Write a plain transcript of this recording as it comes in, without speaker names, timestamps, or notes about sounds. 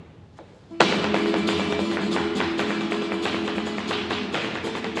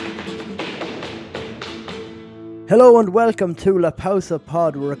Hello and welcome to La Pausa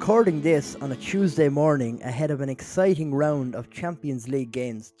Pod. We're recording this on a Tuesday morning ahead of an exciting round of Champions League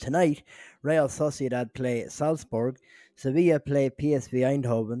games. Tonight, Real Sociedad play Salzburg, Sevilla play PSV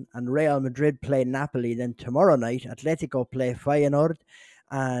Eindhoven, and Real Madrid play Napoli. Then tomorrow night, Atletico play Feyenoord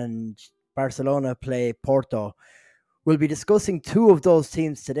and Barcelona play Porto. We'll be discussing two of those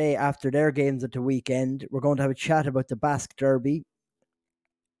teams today after their games at the weekend. We're going to have a chat about the Basque Derby,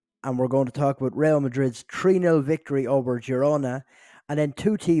 and we're going to talk about Real Madrid's 3-0 victory over Girona, and then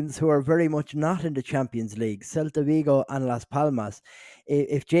two teams who are very much not in the Champions League, Celta Vigo and Las Palmas.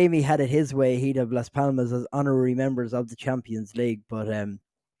 If Jamie had it his way, he'd have Las Palmas as honorary members of the Champions League. But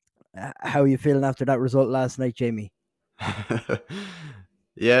how are you feeling after that result last night, Jamie?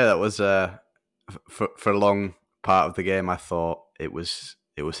 Yeah, that was for a long part of the game. I thought it was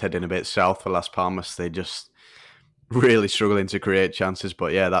heading a bit south for Las Palmas. They just really struggling to create chances.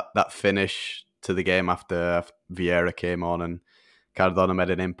 But yeah, that finish to the game after Vieira came on and Cardona made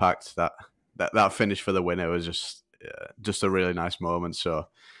an impact. That finish for the winner was just a really nice moment. So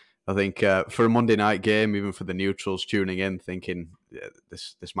I think for a Monday night game, even for the neutrals tuning in, thinking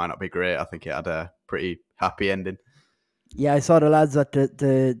this might not be great, I think it had a pretty happy ending. Yeah, I saw the lads at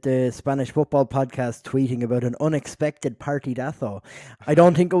the Spanish football podcast tweeting about an unexpected partidazo. I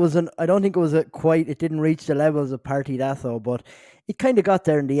don't think it was it didn't reach the levels of partidazo, but it kind of got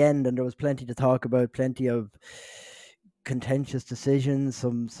there in the end, and there was plenty to talk about, plenty of contentious decisions,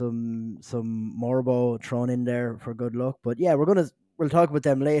 some Morbo thrown in there for good luck. But yeah, we'll talk about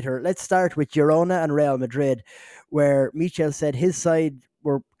them later. Let's start with Girona and Real Madrid, where Michel said his side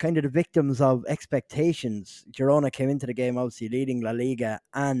were kind of the victims of expectations. Girona came into the game obviously leading La Liga,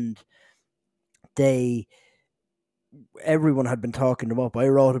 and everyone had been talking them up. I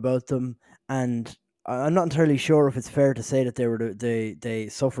wrote about them, and I'm not entirely sure if it's fair to say that they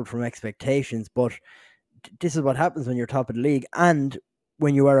suffered from expectations, but this is what happens when you're top of the league and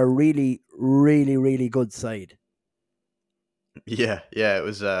when you are a really, really, really good side. Yeah, it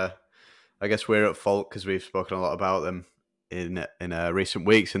was. I guess we're at fault because we've spoken a lot about them in recent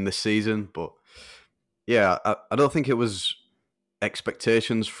weeks in this season. But yeah, I don't think it was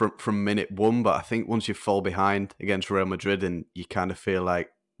expectations from minute one. But I think once you fall behind against Real Madrid and you kind of feel like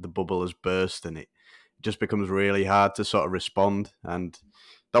the bubble has burst and it just becomes really hard to sort of respond. And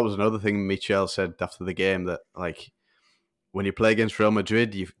that was another thing Michel said after the game, that like when you play against Real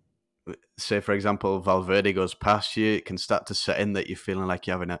Madrid, you say, for example, Valverde goes past you, it can start to set in that you're feeling like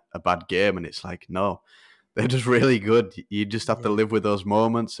you're having a bad game. And it's like, no, they're just really good. You just have to Yeah. live with those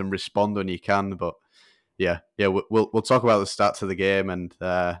moments and respond when you can. But yeah, we'll talk about the stats of the game and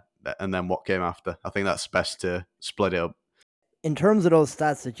then what came after. I think that's best to split it up. In terms of those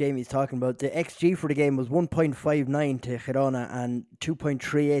stats that Jamie's talking about, the XG for the game was 1.59 to Girona and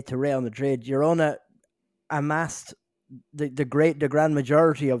 2.38 to Real Madrid. Girona amassed the grand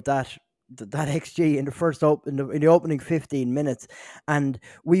majority of that XG in the in the opening 15 minutes, and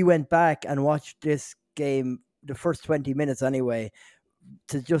we went back and watched this game, the first 20 minutes anyway,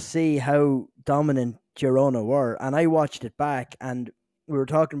 to just see how dominant Girona were. And I watched it back, and we were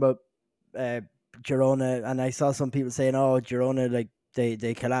talking about uh, Girona, and I saw some people saying, "Oh, Girona, like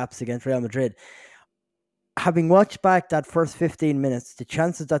they collapsed against Real Madrid." Having watched back that first 15 minutes, the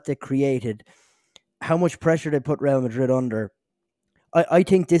chances that they created, how much pressure they put Real Madrid under, I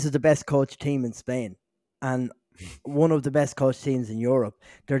think this is the best coached team in Spain, and one of the best coached teams in Europe.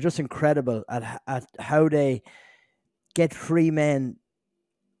 They're just incredible at how they get free men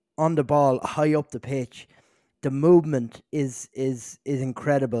on the ball high up the pitch. The movement is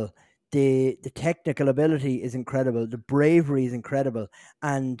incredible. The technical ability is incredible. The bravery is incredible.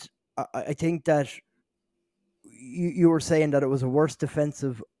 And I think that you were saying that it was a worse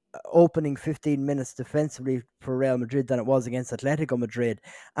defensive opening 15 minutes defensively for Real Madrid than it was against Atletico Madrid.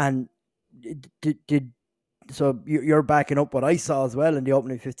 And did so you're backing up what I saw as well in the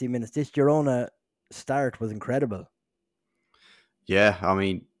opening 15 minutes. This Girona start was incredible. Yeah, I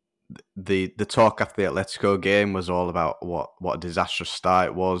mean, the talk after the Atletico game was all about what a disastrous start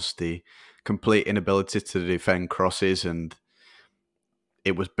it was, the complete inability to defend crosses, and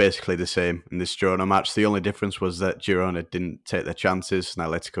it was basically the same in this Girona match. The only difference was that Girona didn't take their chances and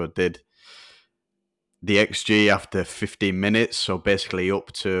Atletico did. The XG after 15 minutes, so basically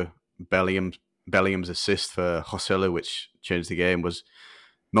up to Bellingham's assist for Joselu, which changed the game, was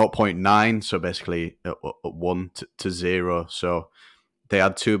 0.9, so basically at 1 to 0. So they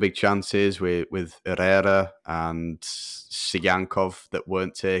had two big chances with Herrera and Sigankov that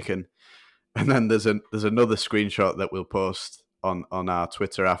weren't taken. And then there's another screenshot that we'll post on our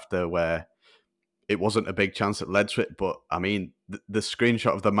Twitter after, where it wasn't a big chance that led to it. But I mean, the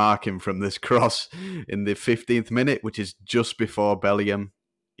screenshot of the marking from this cross in the 15th minute, which is just before Bellingham,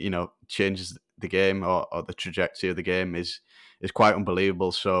 changes the game or the trajectory of the game, is quite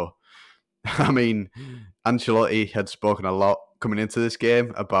unbelievable. So, I mean, Ancelotti had spoken a lot coming into this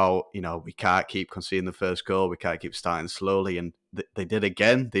game about, we can't keep conceding the first goal, we can't keep starting slowly, and they did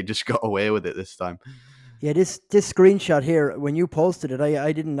again. They just got away with it this time. Yeah, this screenshot here, when you posted it,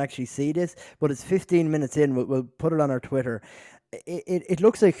 I didn't actually see this, but it's 15 minutes in. We'll put it on our Twitter. It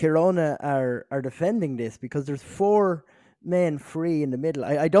looks like Girona are defending this because there's four men free in the middle.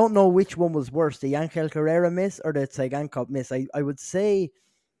 I don't know which one was worse, the Angel Carrera miss or the Tsegankov miss. I would say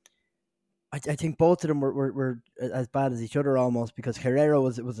I think both of them were as bad as each other almost, because Herrera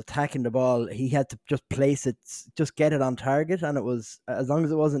was attacking the ball. He had to just place it, just get it on target, and it was, as long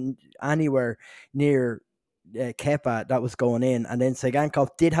as it wasn't anywhere near Kepa, that was going in. And then Tsegankov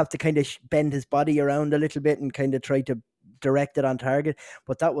did have to kind of bend his body around a little bit and kind of try to direct it on target.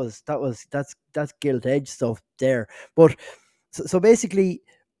 But that's gilt edge stuff there. But so basically,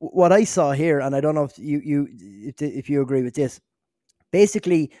 what I saw here, and I don't know if you agree with this.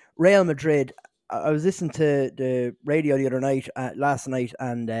 Basically, Real Madrid. I was listening to the radio the other night, last night,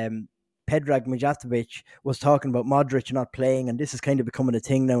 and Predrag Mijatovic was talking about Modric not playing, and this is kind of becoming a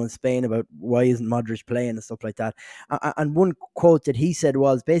thing now in Spain about why isn't Modric playing and stuff like that. And one quote that he said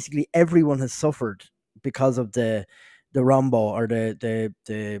was basically everyone has suffered because of the rombo, or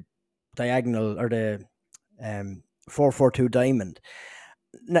the diagonal, or the 4-4-2 diamond.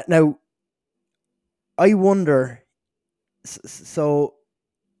 Now I wonder. So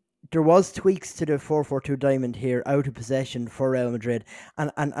there was tweaks to the 4-4-2 diamond here, out of possession for Real Madrid,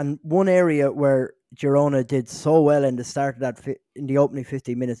 and one area where Girona did so well in the start of that in the opening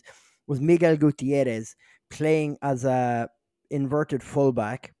 15 minutes was Miguel Gutierrez playing as a inverted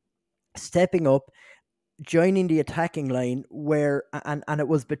fullback, stepping up, joining the attacking line, where and it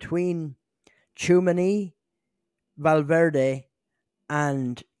was between Tchouaméni, Valverde,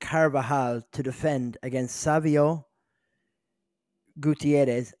 and Carvajal to defend against Savio,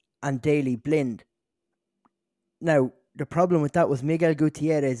 Gutierrez, and Daley Blind. Now, the problem with that was Miguel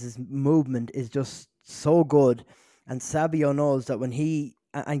Gutierrez's movement is just so good, and Savio knows that when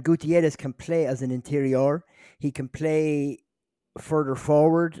and Gutierrez can play as an interior, he can play further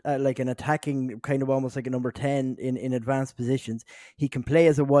forward, like an attacking, kind of almost like a number 10 in advanced positions. He can play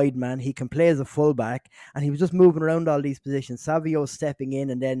as a wide man, he can play as a fullback, and he was just moving around all these positions. Savio stepping in,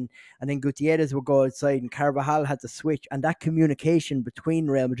 and then Gutierrez would go outside, and Carvajal had to switch, and that communication between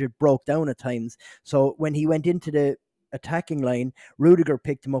Real Madrid broke down at times. So when he went into the attacking line, Rudiger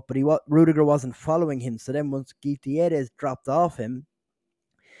picked him up, but Rudiger wasn't following him. So then once Gutierrez dropped off him,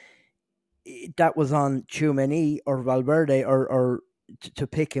 that was on Tchouaméni or Valverde or to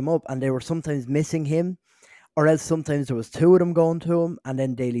pick him up, and they were sometimes missing him, or else sometimes there was two of them going to him, and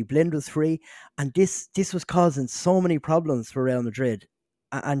then Daley Blind was free, and this was causing so many problems for Real Madrid,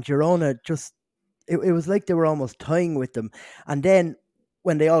 and Girona just it was like they were almost tying with them. And then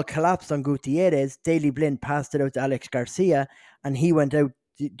when they all collapsed on Gutierrez, Daley Blind passed it out to Alex Garcia, and he went out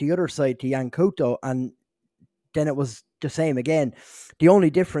the other side to Yan Couto, and then it was the same again. The only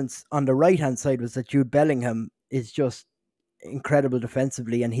difference on the right-hand side was that Jude Bellingham is just incredible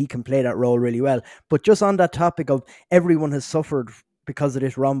defensively, and he can play that role really well. But just on that topic of everyone has suffered because of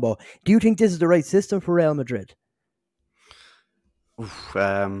this rombo, do you think this is the right system for Real Madrid?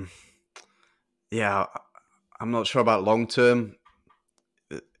 Yeah, I'm not sure about long-term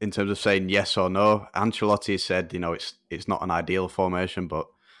in terms of saying yes or no. Ancelotti said, it's not an ideal formation, but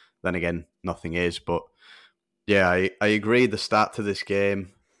then again, nothing is. But yeah, I agree. The start to this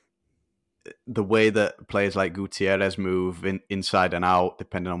game, the way that players like Gutierrez move inside and out,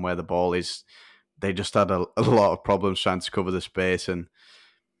 depending on where the ball is, they just had a lot of problems trying to cover the space. And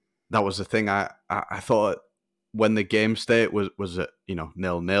that was the thing. I thought when the game state was at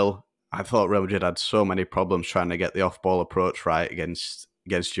 0-0, I thought Real Madrid had so many problems trying to get the off-ball approach right against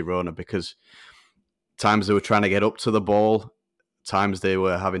Girona, because times they were trying to get up to the ball, times they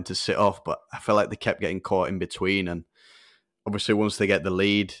were having to sit off, but I felt like they kept getting caught in between. And obviously once they get the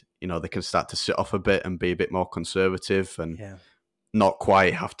lead, they can start to sit off a bit and be a bit more conservative and not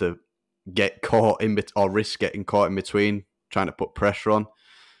quite have to get caught or risk getting caught in between, trying to put pressure on.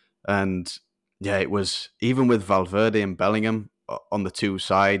 And yeah, it was, even with Valverde and Bellingham on the two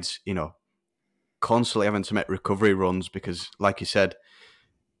sides, constantly having to make recovery runs, because like you said,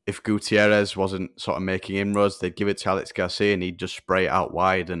 if Gutierrez wasn't sort of making inroads, they'd give it to Alex Garcia and he'd just spray it out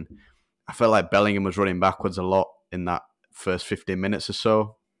wide. And I felt like Bellingham was running backwards a lot in that first 15 minutes or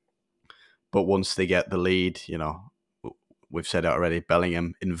so. But once they get the lead, we've said it already,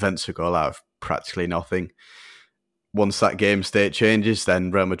 Bellingham invents a goal out of practically nothing. Once that game state changes,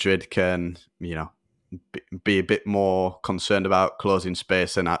 then Real Madrid can, be a bit more concerned about closing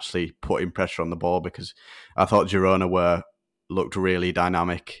space and actually putting pressure on the ball, because I thought Girona looked really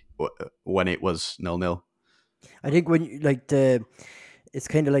dynamic when it was 0-0. I think when it's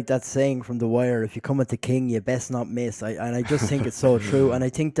kind of like that saying from The Wire: "If you come at the king, you best not miss." And I just think it's so true. And I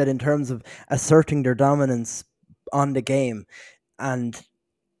think that in terms of asserting their dominance on the game, and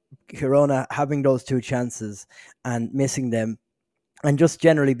Girona having those two chances and missing them, and just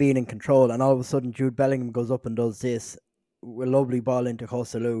generally being in control, and all of a sudden Jude Bellingham goes up and does this. A lovely ball into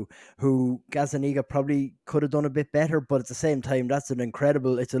Joselu, who Gazzaniga probably could have done a bit better, but at the same time,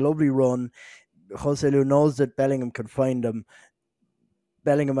 it's a lovely run. Joselu knows that Bellingham could find him.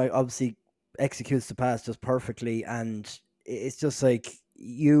 Bellingham obviously executes the pass just perfectly, and it's just like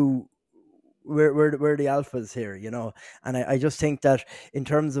we're the alphas here, And I just think that in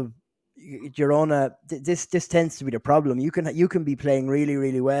terms of Girona, this tends to be the problem. You can be playing really,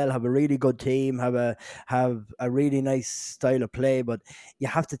 really well, have a really good team, have a really nice style of play, but you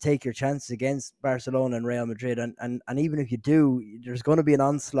have to take your chances against Barcelona and Real Madrid, and even if you do, there's going to be an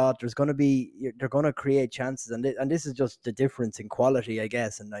onslaught. They're going to create chances, and this is just the difference in quality, I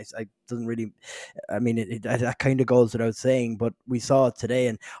guess. And I doesn't really, I mean, that kind of goes without saying, but we saw it today,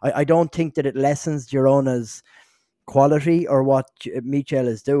 and I don't think that it lessens Girona's quality or what Michel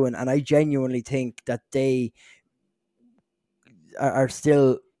is doing, and I genuinely think that they are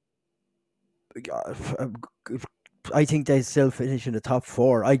still. I think they still finish in the top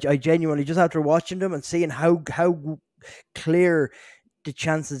four. I genuinely, just after watching them and seeing how clear the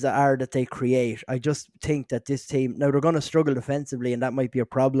chances are that they create, I just think that this team, now they're going to struggle defensively, and that might be a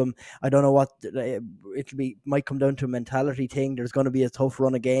problem. I don't know what might come down to a mentality thing. There's going to be a tough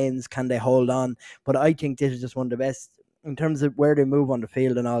run of games. Can they hold on? But I think this is just one of the best in terms of where they move on the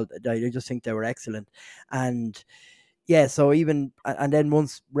field and all. I just think they were excellent. And yeah, so and then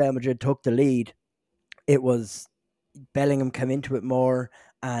once Real Madrid took the lead, it was Bellingham came into it more,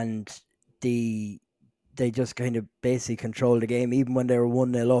 and they just kind of basically controlled the game. Even when they were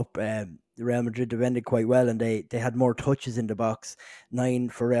 1-0 up, Real Madrid defended quite well, and they had more touches in the box, 9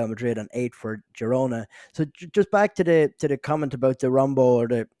 for Real Madrid and 8 for Girona. So just back to the comment about the Rombo, or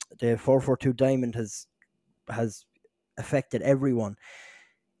the 4-4-2 diamond has affected everyone.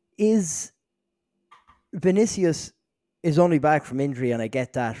 Is Vinicius is only back from injury, and I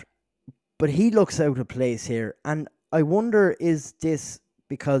get that, but he looks out of place here, and I wonder, is this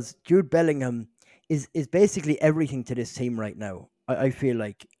because Jude Bellingham is basically everything to this team right now? I feel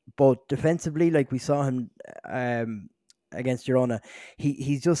like, both defensively, like we saw him against Girona,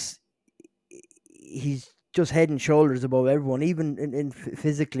 he's just head and shoulders above everyone, even in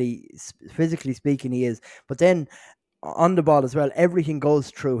physically speaking, he is. But then on the ball as well, everything goes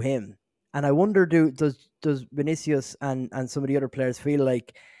through him. And I wonder, does Vinicius and some of the other players feel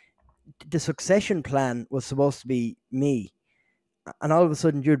like the succession plan was supposed to be me, and all of a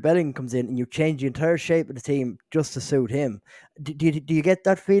sudden Jude Bellingham comes in and you change the entire shape of the team just to suit him? Do you get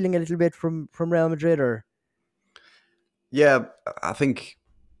that feeling a little bit from Real Madrid, or? Yeah, I think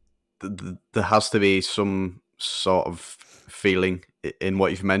there has to be some sort of feeling in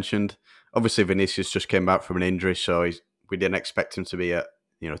what you've mentioned. Obviously, Vinicius just came back from an injury, so we didn't expect him to be at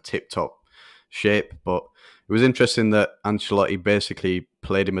tip-top shape. But it was interesting that Ancelotti basically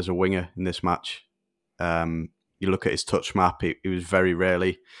played him as a winger in this match. You look at his touch map; he was very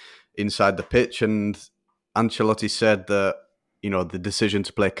rarely inside the pitch, and Ancelotti said that the decision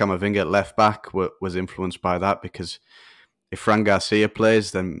to play Camavinga at left back was influenced by that, because if Fran Garcia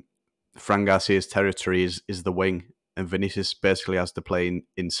plays, then Fran Garcia's territory is the wing, and Vinicius basically has to play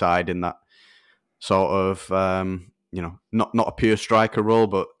inside in that sort of not a pure striker role,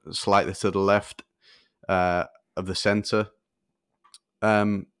 but slightly to the left of the centre.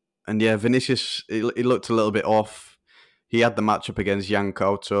 And yeah, Vinicius, he looked a little bit off. He had the matchup against Yan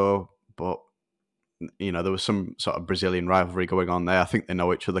Couto, but there was some sort of Brazilian rivalry going on there. I think they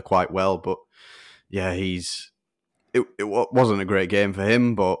know each other quite well, but yeah, it wasn't a great game for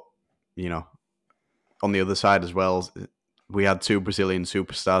him. But on the other side as well, we had 2 Brazilian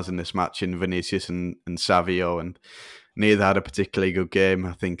superstars in this match, in Vinicius and Savio, and neither had a particularly good game.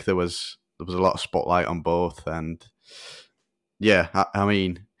 I think there was a lot of spotlight on both, and yeah, I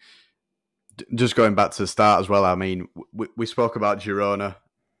mean, just going back to the start as well. I mean, we spoke about Girona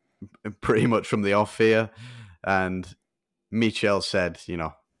pretty much from the off here, and Michel said,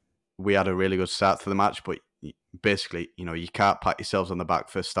 we had a really good start to the match, but basically, you can't pat yourselves on the back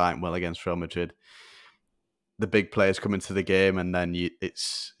for starting well against Real Madrid. The big players come into the game, and then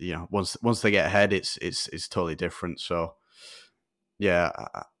it's once they get ahead, it's totally different. So yeah,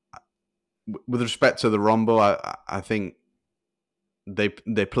 with respect to the Rombo, I think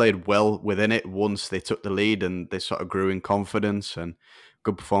they played well within it once they took the lead and they sort of grew in confidence and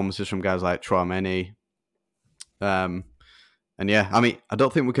good performances from guys like Chouameni. Um, and yeah, I mean, I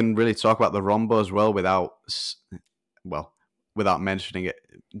don't think we can really talk about the Rombo as well well, without mentioning it.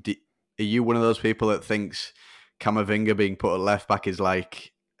 Are you one of those people that thinks Camavinga being put at left back is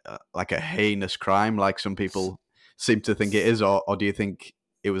like a heinous crime, like some S- people seem to think it is, or do you think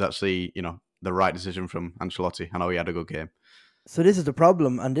it was actually the right decision from Ancelotti? I know he had a good game. So this is the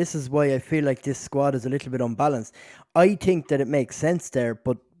problem, and this is why I feel like this squad is a little bit unbalanced. I think that it makes sense there,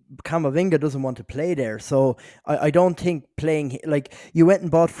 but Camavinga doesn't want to play there. So I don't think playing like you went and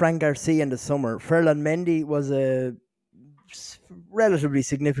bought Frank Garcia in the summer. Ferland Mendy was a relatively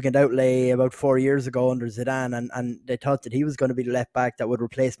significant outlay about 4 years ago under Zidane, and they thought that he was going to be the left back that would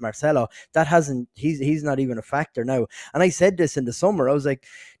replace Marcelo. That hasn't. He's not even a factor now. And I said this in the summer. I was like,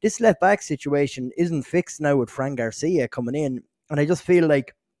 this left back situation isn't fixed now with Frank Garcia coming in, and I just feel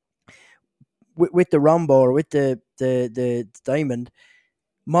like with the Rombo or with the diamond,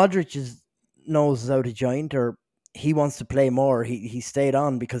 Modric's nose is out of joint, or he wants to play more. He stayed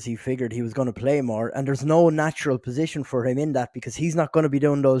on because he figured he was going to play more, and there's no natural position for him in that because he's not going to be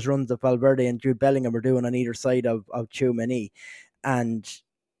doing those runs that Valverde and Jude Bellingham are doing on either side of Tchouameni, and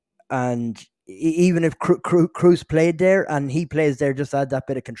even if Cruz played there and he plays there, just add that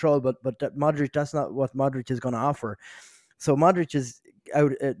bit of control. But Modric, that's not what Modric is going to offer. So Modric is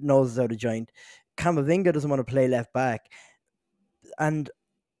out, nose is out of joint. Camavinga doesn't want to play left back, and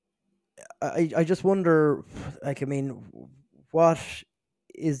I just wonder, like, I mean, what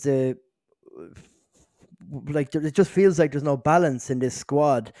is the like? It just feels like there's no balance in this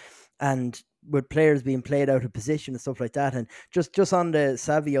squad, and with players being played out of position and stuff like that. And just on the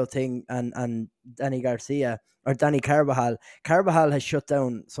Savio thing and Danny Garcia or Danny Carvajal, Carvajal has shut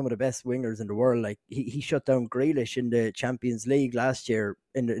down some of the best wingers in the world. Like he shut down Grealish in the Champions League last year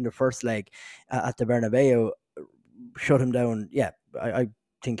in the first leg at the Bernabeu, shut him down. Yeah, I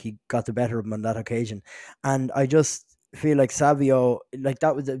think he got the better of him on that occasion, and I just feel like Savio, like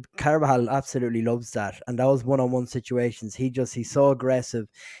that was Carvajal absolutely loves that, and that was one-on-one situations. He's so aggressive,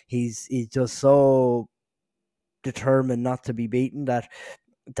 he's just so determined not to be beaten that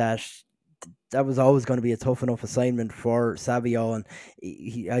that was always going to be a tough enough assignment for Savio, and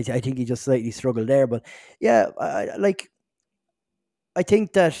I think he just slightly struggled there. But yeah, I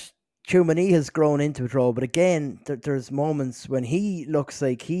think that Chumani has grown into it role, but again, there's moments when he looks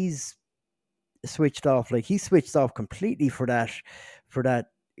like he's switched off. Like he switched off completely for that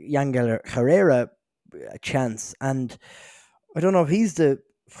Yangel Herrera chance, and I don't know if he's the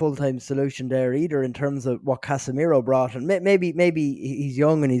full time solution there either in terms of what Casemiro brought. And maybe he's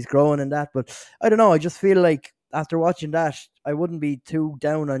young and he's growing in that, but I don't know. I just feel like after watching that, I wouldn't be too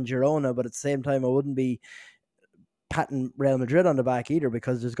down on Girona, but at the same time, I wouldn't be patting Real Madrid on the back either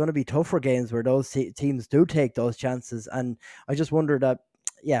because there's going to be tougher games where those teams do take those chances. And I just wonder that,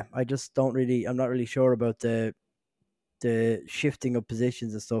 yeah, I just don't really, I'm not really sure about the shifting of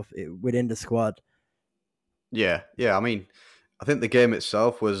positions and stuff within the squad. Yeah, yeah. I mean, I think the game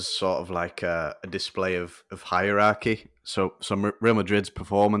itself was sort of like a display of hierarchy. So, Real Madrid's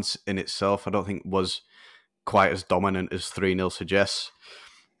performance in itself, I don't think was quite as dominant as 3-0 suggests.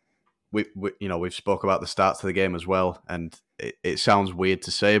 We've spoke about the start to the game as well, and it sounds weird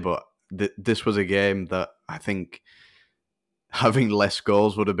to say, but this was a game that I think having less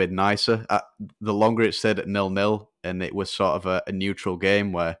goals would have been nicer. The longer it stayed at 0-0, and it was sort of a neutral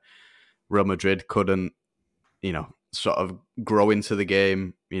game where Real Madrid couldn't, sort of grow into the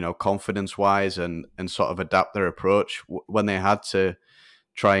game, confidence wise, and sort of adapt their approach when they had to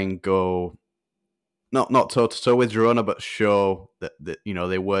try and go not toe to toe with Girona, but show that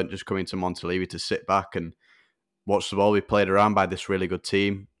they weren't just coming to Montilivi to sit back and watch the ball be played around by this really good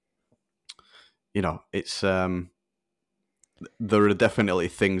team. It's there are definitely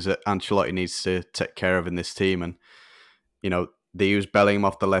things that Ancelotti needs to take care of in this team, and they used Bellingham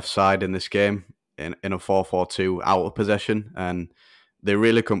off the left side in this game in a 4-4-2 out of possession, and they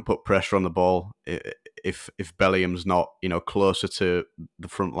really couldn't put pressure on the ball if Bellingham's not closer to the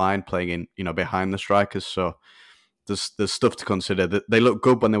front line playing in behind the strikers. So there's stuff to consider. They looked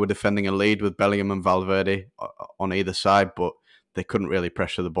good when they were defending a lead with Bellingham and Valverde on either side, but they couldn't really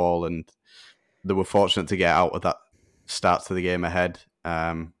pressure the ball, and they were fortunate to get out of that start to the game ahead,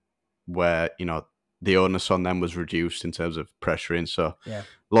 where the onus on them was reduced in terms of pressuring. So Yeah.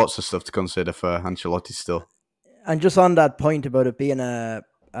 lots of stuff to consider for Ancelotti still. And just on that point about it being a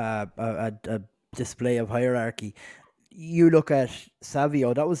display of hierarchy, you look at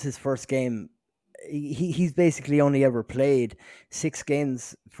Savio. That was his first game he's basically only ever played 6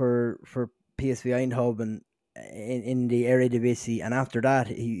 games for PSV Eindhoven in the Eredivisie, and after that,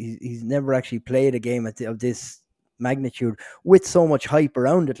 he's never actually played a game of this magnitude with so much hype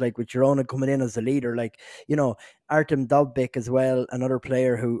around it, like with Girona coming in as the leader, like Artem Dovbyk as well, another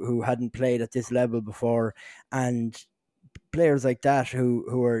player who hadn't played at this level before, and players like that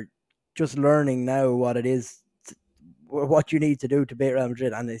who are just learning now what it is, what you need to do to beat Real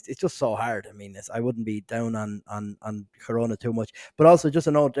Madrid, and it's just so hard. I mean, I wouldn't be down on Corona too much, but also just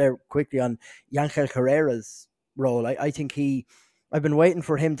a note there quickly on Yangel Herrera's role. I think I've been waiting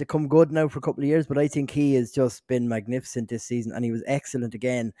for him to come good now for a couple of years, but I think he has just been magnificent this season, and he was excellent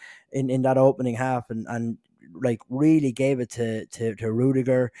again in that opening half, and like really gave it to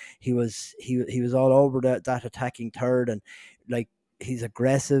Rudiger. He was all over that attacking third, and like he's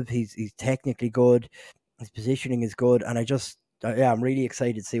aggressive. He's technically good. His positioning is good, and I'm really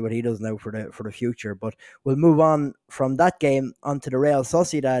excited to see what he does now for the future. But we'll move on from that game onto the Real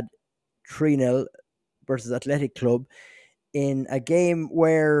Sociedad 3-0 versus Athletic Club in a game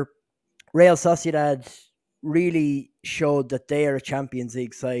where Real Sociedad really showed that they are a Champions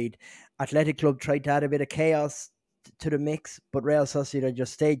League side. Athletic Club tried to add a bit of chaos to the mix, but Real Sociedad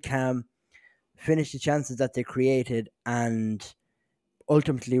just stayed calm, finished the chances that they created, and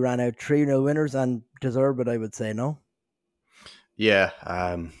ultimately ran out 3-0 winners, and deserve it, I would say. No? Yeah,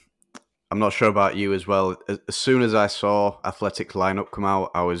 I'm not sure about you as well. As soon as I saw Athletic lineup come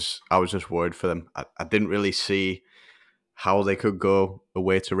out, I was just worried for them. I didn't really see how they could go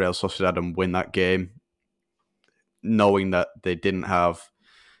away to Real Sociedad and win that game, knowing that they didn't have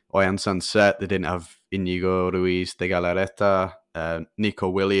Oyan Sanset, they didn't have Inigo Ruiz de Galarreta. Nico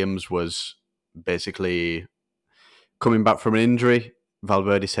Williams was basically coming back from an injury.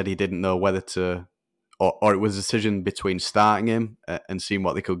 Valverde said he didn't know whether to, or it was a decision between starting him and seeing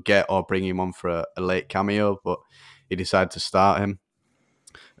what they could get, or bringing him on for a late cameo, but he decided to start him.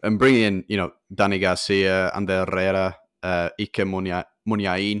 And bringing in, Danny Garcia, Ander Herrera, Ike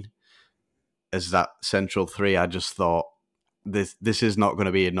Muniain as that central three, I just thought this is not going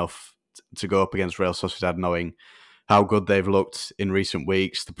to be enough to go up against Real Sociedad, knowing how good they've looked in recent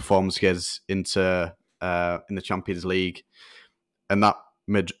weeks, the performances into in the Champions League, and that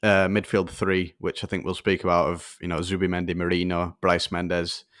midfield three, which I think we'll speak about, of Zubimendi, Merino, Bryce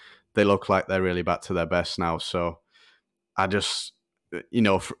Mendes. They look like they're really back to their best now. So I just,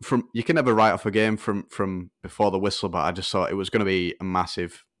 from you can never write off a game from before the whistle, but I just thought it was going to be a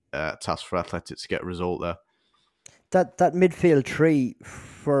massive task for Athletic to get a result there. That midfield three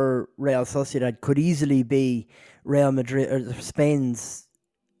for Real Sociedad could easily be Real Madrid or Spain's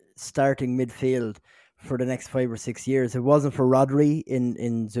starting midfield for the next 5 or 6 years. It wasn't for Rodri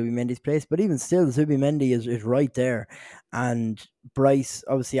in Zubimendi's place, but even still, Zubimendi is right there. And Bryce,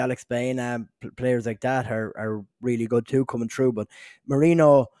 obviously Alex Baena, players like that are really good too coming through. But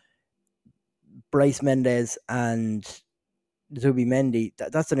Merino, Bryce Mendes, and Zubimendi,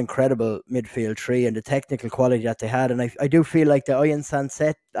 that's an incredible midfield three, and the technical quality that they had. And I do feel like the Oyan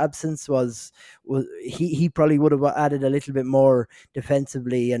Sanset absence was he probably would have added a little bit more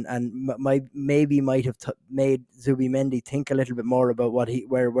defensively, and might have made Zubimendi think a little bit more about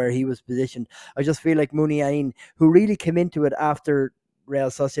where he was positioned. I just feel like Muniain, who really came into it after Real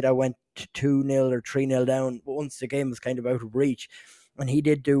Sociedad went 2-0 or 3-0 down once the game was kind of out of reach, and he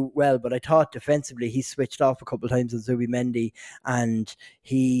did do well, but I thought defensively he switched off a couple of times with Zubimendi, and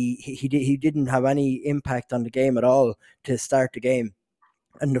he didn't have any impact on the game at all to start the game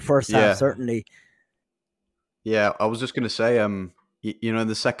in the first half, certainly. Yeah, I was just going to say, in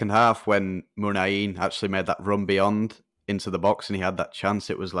the second half when Muniain actually made that run beyond into the box and he had that chance,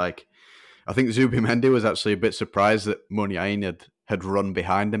 it was like, I think Zubimendi was actually a bit surprised that Muniain had run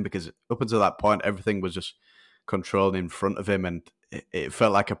behind him, because up until that point everything was just controlled in front of him, and it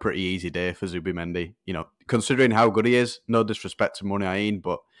felt like a pretty easy day for Zubimendi. Considering how good he is, no disrespect to Muniain,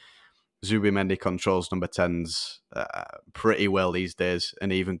 but Zubimendi controls number 10s pretty well these days,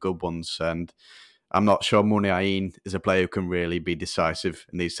 and even good ones. And I'm not sure Muniain is a player who can really be decisive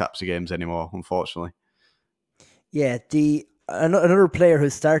in these types of games anymore, unfortunately. Yeah, another player who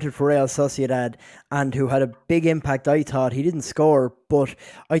started for Real Sociedad and who had a big impact, I thought, he didn't score, but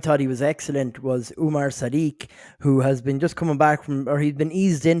I thought he was excellent, was Umar Sadiq, who has been just coming back from, or he'd been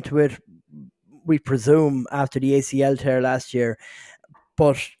eased into it, we presume, after the ACL tear last year,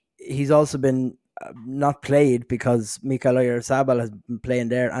 but he's also been not played because Mikel Oyarzabal has been playing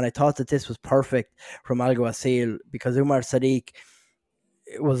there, and I thought that this was perfect from Alguacil, because Umar Sadiq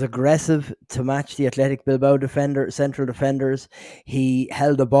was aggressive to match the Athletic Bilbao central defenders. He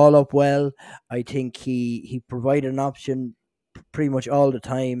held the ball up well. I think he provided an option pretty much all the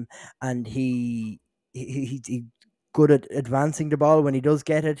time, and he good at advancing the ball when he does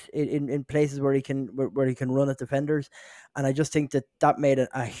get it in places where he can run at defenders, and I just think that that made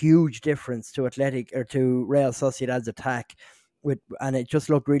a huge difference to Athletic or to Real Sociedad's attack, and it just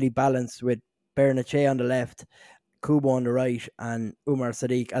looked really balanced with Bernache on the left, Kubo on the right, and Umar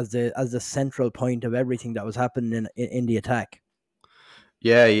Sadiq as the central point of everything that was happening in the attack.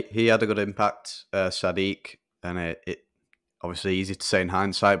 Yeah, he had a good impact, Sadiq, and it obviously easy to say in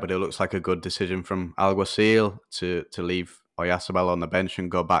hindsight, but it looks like a good decision from Alguacil to leave Oyarzabal on the bench and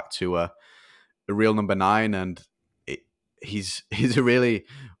go back to a real number 9. And he's a really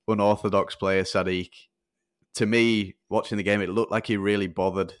unorthodox player, Sadiq. To me, watching the game, it looked like he really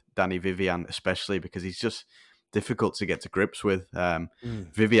bothered Danny Vivian, especially because he's just difficult to get to grips with.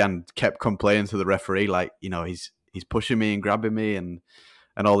 Vivian kept complaining to the referee, like, he's pushing me and grabbing me and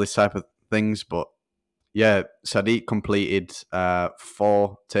all this type of things. But yeah, Sadiq completed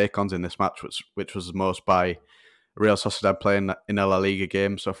 4 take-ons in this match, which was the most by Real Sociedad playing in a La Liga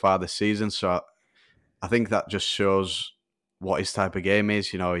game so far this season. So I think that just shows what his type of game is.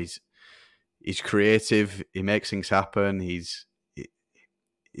 He's creative. He makes things happen.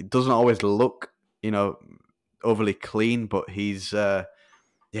 It doesn't always look, overly clean, but he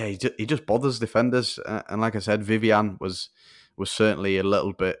just bothers defenders. And like I said, Vivian was certainly a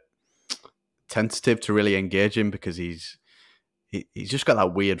little bit tentative to really engage him because he's just got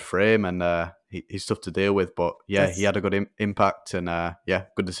that weird frame and he's tough to deal with. But yeah, he had a good impact and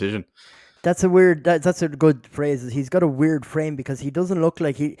good decision. That's a good phrase. He's got a weird frame because he doesn't look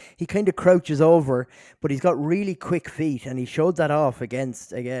like he kind of crouches over, but he's got really quick feet, and he showed that off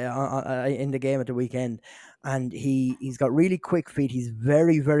against in the game at the weekend. And he's got really quick feet. He's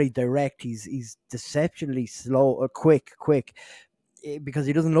very very direct. He's deceptionally slow or quick because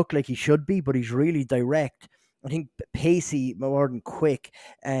he doesn't look like he should be, but he's really direct. I think pacey more than quick.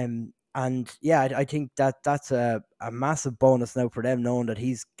 And yeah, I think that's a massive bonus now for them, knowing that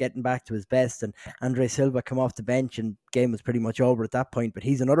he's getting back to his best. And Andre Silva come off the bench, and game was pretty much over at that point. But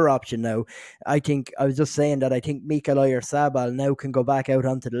he's another option now. I was just saying that I think Mikel Oyarzabal now can go back out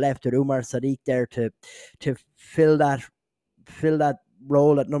onto the left with Umar Sadiq there to fill that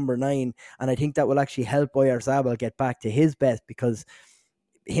role at number 9, and I think that will actually help Oyarzabal get back to his best, because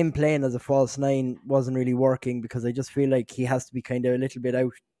him playing as a false 9 wasn't really working, because I just feel like he has to be kind of a little bit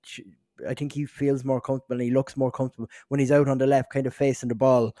out. I think he feels more comfortable and he looks more comfortable when he's out on the left, kind of facing the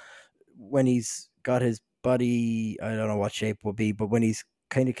ball, when he's got his body, I don't know what shape would be, but when he's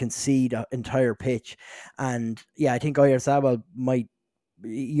kind of concede an entire pitch. And yeah, I think Oyarzabal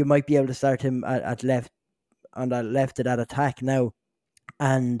you might be able to start him at left, on that left of that attack now.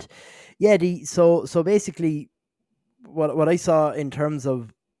 And yeah, so basically what I saw in terms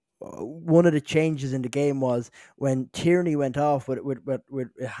of one of the changes in the game was when Tierney went off with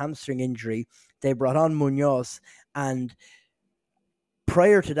a hamstring injury, they brought on Munoz, and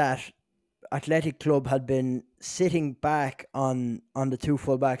prior to that, Athletic Club had been sitting back on the two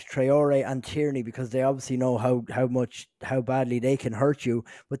fullbacks, Traore and Tierney, because they obviously know how badly they can hurt you.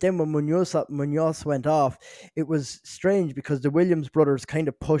 But then when Munoz went off, it was strange because the Williams brothers kind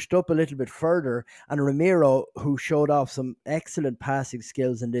of pushed up a little bit further, and Ramiro, who showed off some excellent passing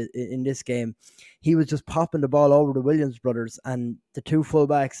skills in this game, he was just popping the ball over the Williams brothers, and the two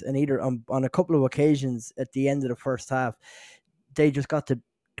fullbacks, and either on a couple of occasions at the end of the first half, they just got to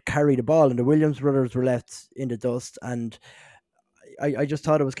carry the ball, and the Williams brothers were left in the dust. And I just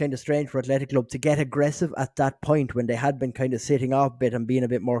thought it was kind of strange for Athletic Club to get aggressive at that point when they had been kind of sitting off a bit and being a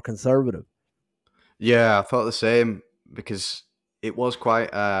bit more conservative. Yeah, I thought the same, because it was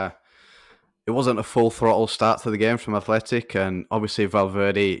it wasn't a full throttle start to the game from Athletic, and obviously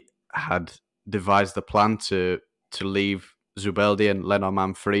Valverde had devised the plan to leave Zubeldi and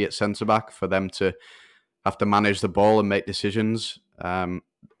Lenormand free at centre back for them to have to manage the ball and make decisions.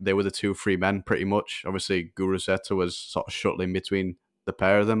 They were the two free men pretty much. Obviously, Guruzzeta was sort of shuttling between the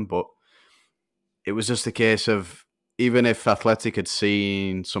pair of them, but it was just a case of, even if Athletic had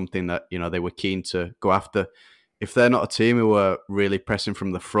seen something that they were keen to go after, if they're not a team who are really pressing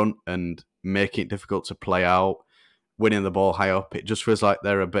from the front and making it difficult to play out, winning the ball high up, it just feels like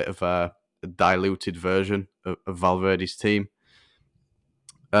they're a bit of a diluted version of Valverde's team.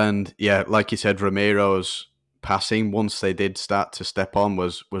 And yeah, like you said, Ramiro's passing, once they did start to step on,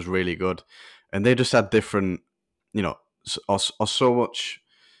 was really good. And they just had different, or so much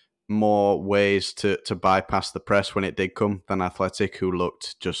more ways to bypass the press when it did come than Athletic, who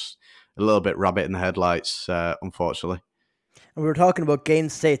looked just a little bit rabbit in the headlights, unfortunately. And we were talking about game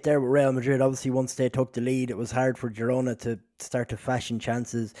state there with Real Madrid. Obviously, once they took the lead, it was hard for Girona to start to fashion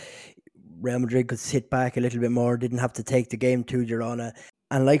chances. Real Madrid could sit back a little bit more, didn't have to take the game to Girona.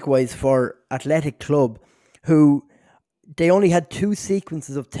 And likewise for Athletic Club, who they only had 2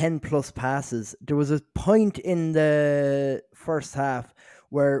 sequences of 10 plus passes. There was a point in the first half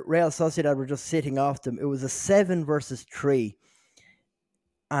where Real Sociedad were just sitting off them. It was a 7 versus 3.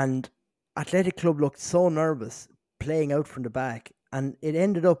 And Athletic Club looked so nervous playing out from the back. And it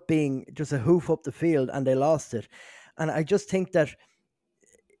ended up being just a hoof up the field and they lost it. And I just think that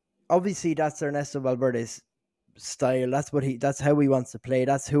obviously that's Ernesto Valverde's style. That's how he wants to play.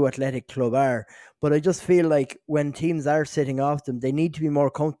 That's who Athletic Club are. But I just feel like when teams are sitting off them, they need to be more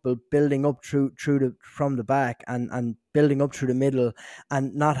comfortable building up from the back and building up through the middle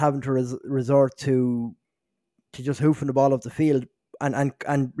and not having to resort to just hoofing the ball off the field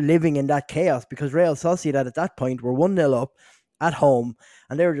and living in that chaos, because Real Sociedad at that point were 1-0 up at home,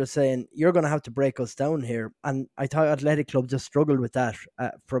 and they were just saying, you're going to have to break us down here. And I thought Athletic Club just struggled with that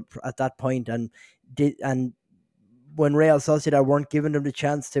at that point, and when Real Sociedad weren't giving them the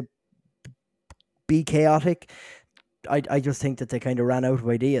chance to be chaotic, I just think that they kind of ran out of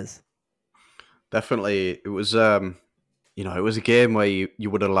ideas. Definitely, it was it was a game where you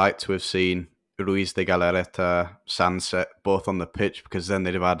would have liked to have seen Ruiz de Galarreta, Sanset both on the pitch, because then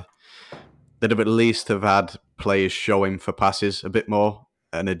they'd have at least have had players showing for passes a bit more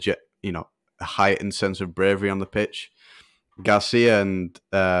and a heightened sense of bravery on the pitch. Garcia and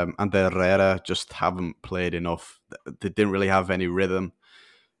Herrera just haven't played enough. They didn't really have any rhythm,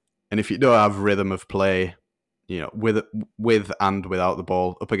 and if you don't have rhythm of play, with and without the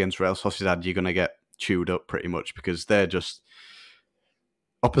ball up against Real Sociedad, you're going to get chewed up pretty much, because they're just,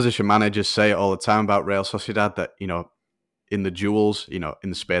 opposition managers say it all the time about Real Sociedad that, in the duels,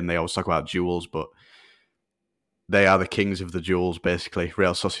 in Spain, they always talk about duels, but they are the kings of the duels, basically.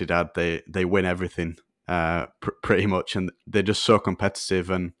 Real Sociedad, they win everything pretty much, and they're just so competitive.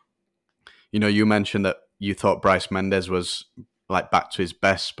 And, you mentioned that you thought Brais Méndez was like back to his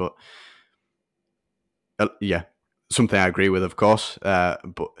best, but yeah, something I agree with, of course.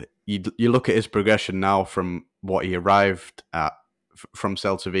 But you look at his progression now from what he arrived at from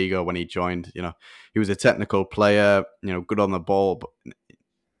Celta Vigo when he joined. He was a technical player, good on the ball. But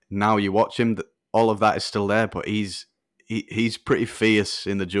now you watch him, all of that is still there. But he's pretty fierce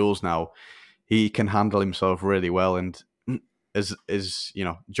in the duels now. He can handle himself really well, and as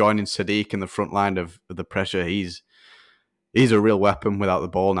joining Sadiq in the front line of the pressure, he's a real weapon without the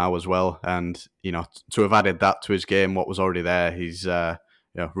ball now as well. And, to have added that to his game, what was already there, he's a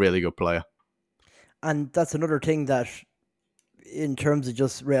really good player. And that's another thing that, in terms of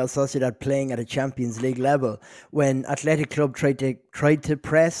just Real Sociedad playing at a Champions League level, when Athletic Club tried to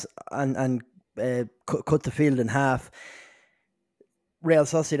press and cut the field in half, Real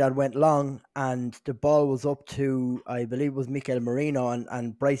Sociedad went long and the ball was up to, I believe it was Mikel Merino,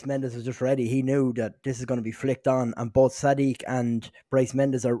 and Brais Méndez was just ready. He knew that this is going to be flicked on, and both Sadiq and Brais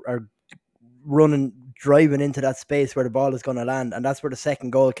Méndez are driving into that space where the ball is going to land, and that's where the second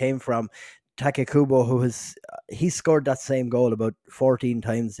goal came from. Take Kubo, he scored that same goal about 14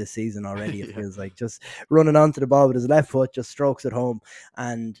 times this season already. It feels like, just running onto the ball with his left foot, just strokes it home.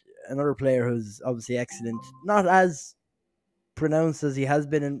 And another player who's obviously excellent, not as pronounced as he has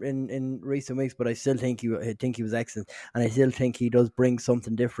been in recent weeks, but I still think he was excellent, and I still think he does bring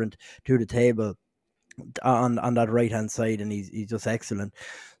something different to the table on that right hand side, and he's just excellent.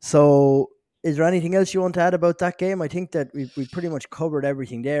 So, is there anything else you want to add about that game? I think that we pretty much covered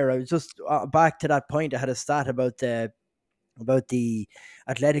everything there. I was just back to that point. I had a stat about the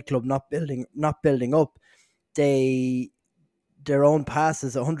Athletic Club not building up. Their own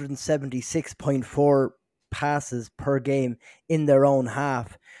passes, 176.4 passes per game in their own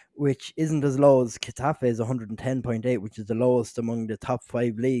half, which isn't as low as Getafe 110.8, which is the lowest among the top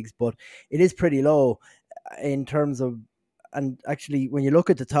 5 leagues, but it is pretty low in terms of, and actually when you look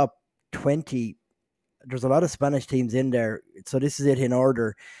at the top 20, there's a lot of Spanish teams in there. So this is it in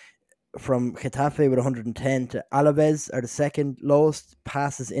order, from Getafe with 110 to Alaves are the second lowest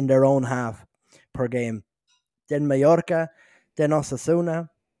passes in their own half per game. Then Mallorca, then Osasuna,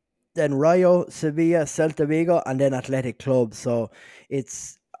 then Rayo, Sevilla, Celta Vigo, and then Athletic Club. So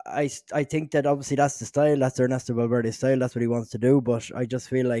it's, I think that obviously that's the style, that's Ernesto Valverde's style, that's what he wants to do. But I just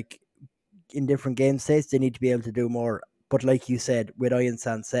feel like in different game states, they need to be able to do more. But like you said, with Ian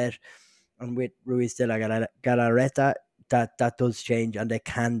Sanset and with Ruiz de la Galarreta, that does change, and they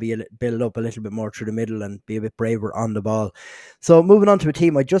can build up a little bit more through the middle and be a bit braver on the ball. So moving on to a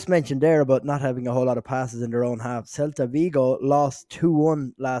team I just mentioned there about not having a whole lot of passes in their own half. Celta Vigo lost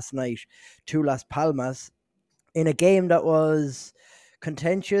 2-1 last night to Las Palmas in a game that was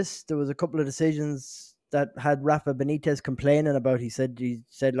contentious. There was a couple of decisions that had Rafa Benitez complaining about. He said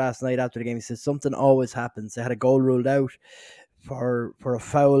last night after the game, he said something always happens. They had a goal ruled out for a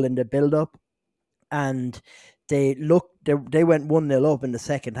foul in the build up, and they went 1-0 up in the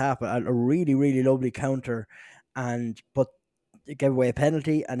second half, a really really lovely counter, and but they gave away a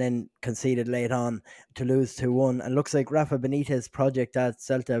penalty and then conceded late on to lose 2-1. And looks like Rafa Benitez's project at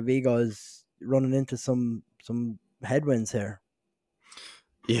Celta Vigo is running into some headwinds here.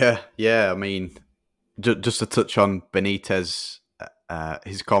 Yeah. I mean, just to touch on Benitez,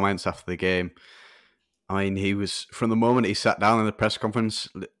 his comments after the game. I mean, he was from the moment he sat down in the press conference.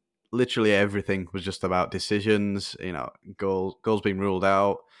 Literally everything was just about decisions. Goals being ruled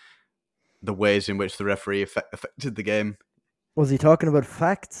out, the ways in which the referee affected the game. Was he talking about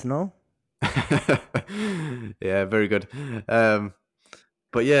facts? No. Yeah, very good.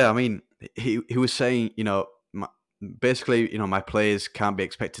 But yeah, I mean, he was saying, basically, my players can't be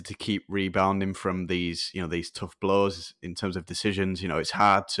expected to keep rebounding from these tough blows in terms of decisions. It's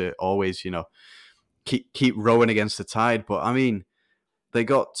hard to always, keep rowing against the tide. But I mean, they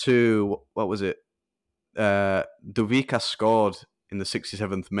got to, what was it? Duvica scored in the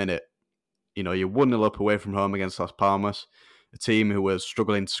 67th minute. You're 1-0 up away from home against Las Palmas, a team who was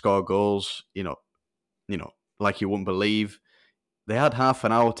struggling to score goals, like you wouldn't believe. They had half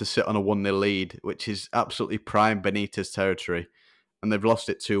an hour to sit on a 1-0 lead, which is absolutely prime Benitez territory, and they've lost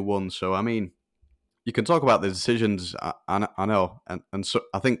it 2-1. So, I mean, you can talk about the decisions, I know, and so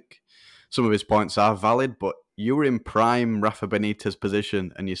I think some of his points are valid, but you were in prime Rafa Benitez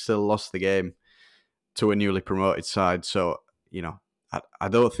position and you still lost the game to a newly promoted side. So, I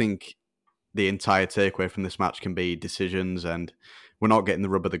don't think the entire takeaway from this match can be decisions, and we're not getting the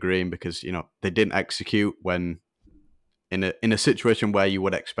rub of the green because they didn't execute when in a situation where you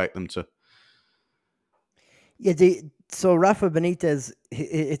would expect them to. Yeah, so Rafa Benitez,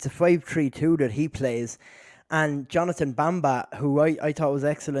 it's a 5-3-2 that he plays, and Jonathan Bamba, who I thought was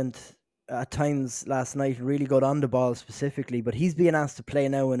excellent at times last night, really good on the ball specifically, but he's being asked to play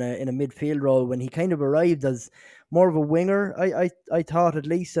now in a midfield role when he kind of arrived as more of a winger. I thought, at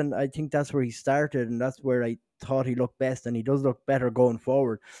least, and I think that's where he started, and that's where I thought he looked best, and he does look better going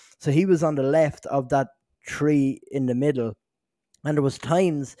forward. So he was on the left of that three in the middle, and there was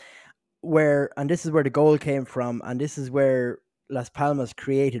times where, and this is where the goal came from, and this is where Las Palmas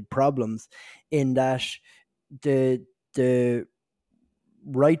created problems, in that the the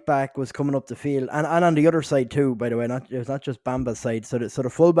right back was coming up the field, and on the other side too, by the way, it was not just Bamba's side. So the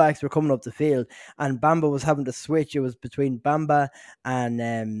fullbacks were coming up the field, and Bamba was having to switch. It was between Bamba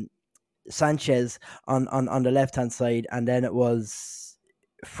and Sanchez on the left hand side, and then it was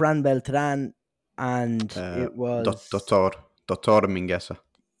Fran Beltran, and it was Doctor Mingueza.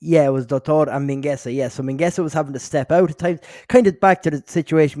 yeah, it was Dotor and Mingueza. Yeah, so Mingueza was having to step out at times, kind of back to the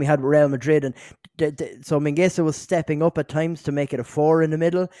situation we had with Real Madrid, and so Mingueza was stepping up at times to make it a 4 in the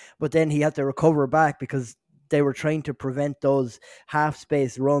middle, but then he had to recover back because they were trying to prevent those half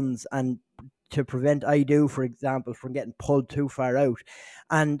space runs and to prevent Aidu, for example, from getting pulled too far out.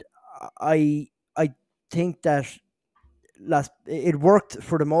 And I think that it worked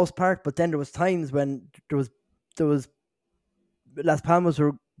for the most part, but then there was times when there was Las Palmas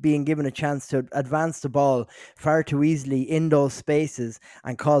were being given a chance to advance the ball far too easily in those spaces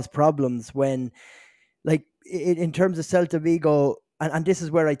and cause problems when, like, in terms of Celta Vigo, and this is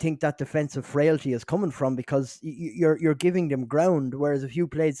where I think that defensive frailty is coming from, because you're giving them ground, whereas if you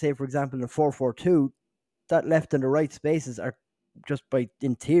played, say, for example, in a 4-4-2, that left and the right spaces are just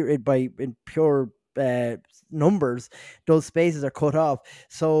in pure numbers, those spaces are cut off.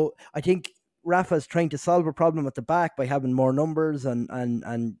 So I think Rafa's trying to solve a problem at the back by having more numbers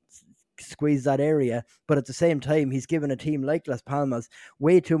and squeeze that area, but at the same time he's given a team like Las Palmas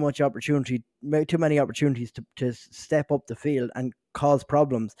way too many opportunities to step up the field and cause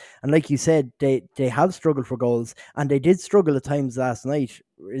problems. And like you said, they have struggled for goals, and they did struggle at times last night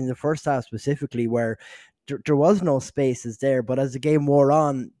in the first half specifically, where there was no spaces there, but as the game wore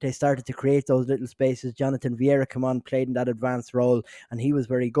on, they started to create those little spaces. Jonathan Vieira come on, played in that advanced role, and he was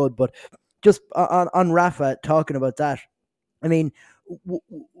very good. But just on Rafa, talking about that, I mean,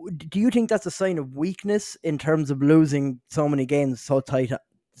 do you think that's a sign of weakness in terms of losing so many games so tight,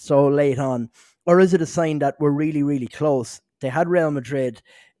 so late on, or is it a sign that we're really, really close? They had Real Madrid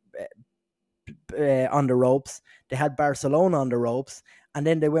on the ropes, they had Barcelona on the ropes, and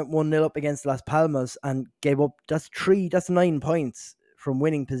then they went 1-0 up against Las Palmas and gave up. That's 9 points from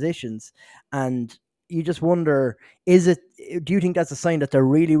winning positions, and you just wonder, do you think that's a sign that they're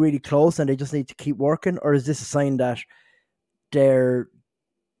really, really close and they just need to keep working, or is this a sign that they're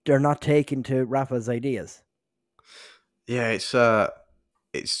not taking to Rafa's ideas? Yeah,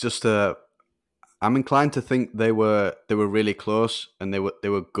 it's just I'm inclined to think they were really close, and they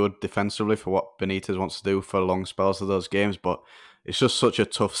were good defensively for what Benitez wants to do for long spells of those games. But it's just such a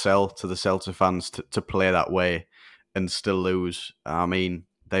tough sell to the Celta fans to play that way and still lose. I mean,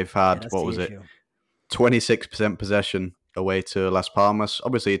 they've Yeah, had, that's what the was it, issue. 26% possession away to Las Palmas.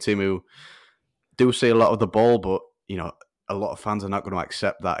 Obviously, a team who do see a lot of the ball, but a lot of fans are not going to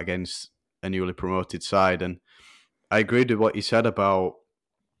accept that against a newly promoted side. And I agreed with what you said about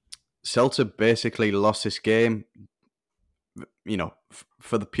Celta basically lost this game,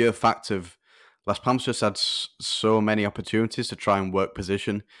 for the pure fact of Las Palmas just had so many opportunities to try and work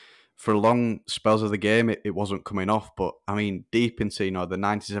position. For long spells of the game, it wasn't coming off. But I mean, deep into the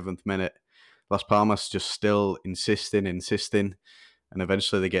 97th minute, Las Palmas just still insisting, and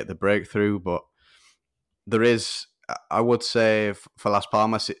eventually they get the breakthrough. But there is, I would say, for Las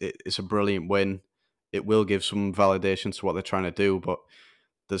Palmas, it's a brilliant win. It will give some validation to what they're trying to do, but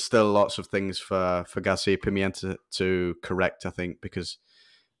there's still lots of things for Garcia Pimienta to correct, I think, because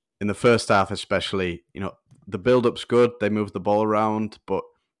in the first half, especially, the build up's good. They move the ball around, but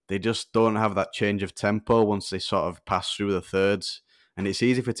they just don't have that change of tempo once they sort of pass through the thirds. And it's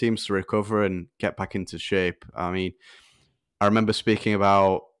easy for teams to recover and get back into shape. I mean, I remember speaking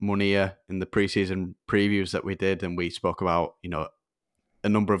about Munir in the preseason previews that we did, and we spoke about, a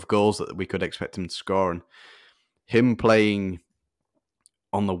number of goals that we could expect him to score. And him playing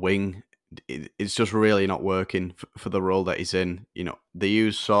on the wing, it's just really not working for the role that he's in. They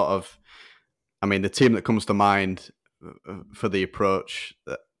use sort of, I mean, the team that comes to mind for the approach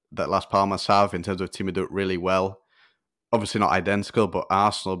that Las Palmas have in terms of a team who do it really well. Obviously not identical, but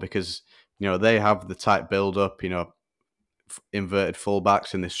Arsenal, because they have the tight build up. Inverted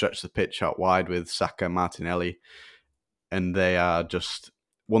fullbacks, and they stretch the pitch out wide with Saka and Martinelli, and they are just,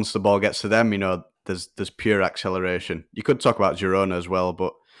 once the ball gets to them, there's pure acceleration. You could talk about Girona as well,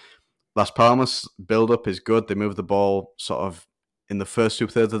 but Las Palmas build up is good. They move the ball sort of in the first two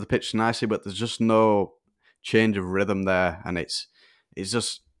thirds of the pitch nicely, but there's just no change of rhythm there, and it's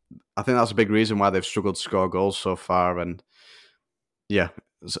just, I think that's a big reason why they've struggled to score goals so far. And yeah,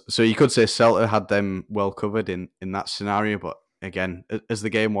 so you could say Celta had them well covered in that scenario, but again, as the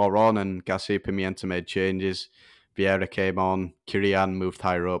game wore on and Garcia Pimienta made changes, Vieira came on, Kirian moved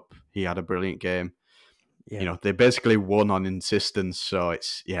higher up. He had a brilliant game. Yeah. They basically won on insistence. So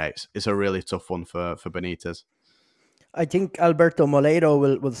it's a really tough one for Benitez. I think Alberto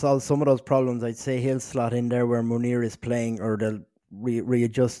Moledo will solve some of those problems. I'd say he'll slot in there where Munir is playing, or they'll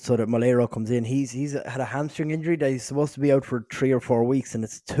readjust so that Molero comes in. He's had a hamstring injury that he's supposed to be out for 3 or 4 weeks, and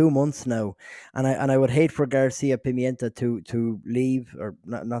it's 2 months now. And I would hate for Garcia Pimienta to leave, or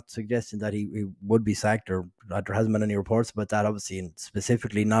not suggesting that he would be sacked, or that there hasn't been any reports about that, obviously, and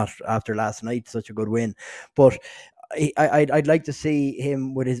specifically not after last night, such a good win. But I'd like to see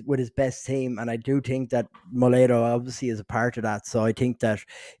him with his best team, and I do think that Molero obviously is a part of that. So I think that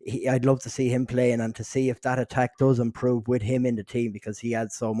I'd love to see him playing, and to see if that attack does improve with him in the team, because he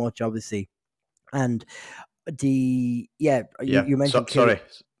adds so much, obviously. And Yeah. you So, mentioned Kiri.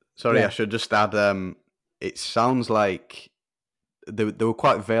 sorry. I Yeah. should just add. It sounds like there were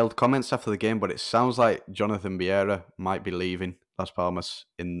quite veiled comments after the game, but it sounds like Jonathan Vieira might be leaving Las Palmas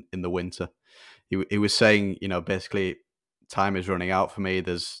in the winter. He was saying, basically, time is running out for me.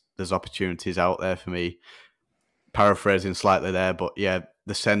 There's opportunities out there for me. Paraphrasing slightly there, but yeah,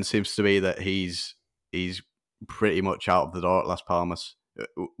 the sense seems to be that he's pretty much out of the door at Las Palmas.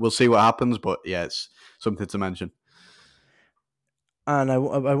 We'll see what happens, but yeah, it's something to mention. And I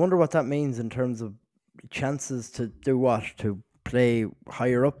wonder what that means in terms of chances to do what, to play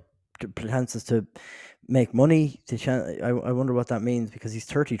higher up, to chances to make money. I wonder what that means, because he's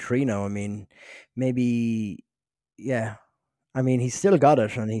 33 now. I mean, maybe, yeah. I mean, he's still got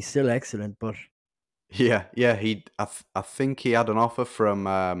it, and he's still excellent. But Yeah. I think he had an offer from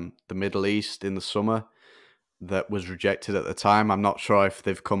the Middle East in the summer that was rejected at the time. I'm not sure if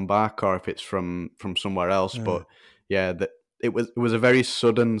they've come back or if it's from somewhere else, uh, but yeah, that it was a very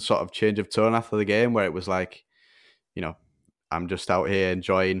sudden sort of change of tone after the game, where it was like, you know, I'm just out here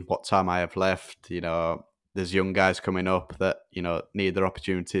enjoying what time I have left. There's young guys coming up that need their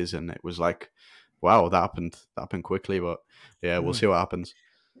opportunities, and it was like, wow, that happened quickly. But yeah, we'll mm. see what happens.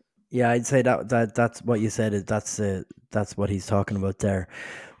 Yeah, I'd say that's what you said. That's what he's talking about there.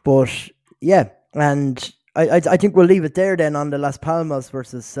 But yeah, and I think we'll leave it there then on the Las Palmas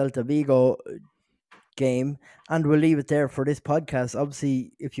versus Celta Vigo game, and we'll leave it there for this podcast.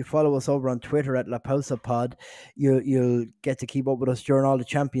 Obviously, if you follow us over on Twitter at La Pausa Pod, you'll get to keep up with us during all the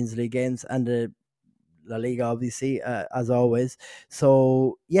Champions League games and the La Liga, obviously, as always.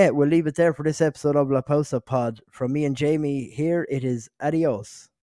 So yeah, we'll leave it there for this episode of La Pausa Pod. From me and Jamie here, it is adios.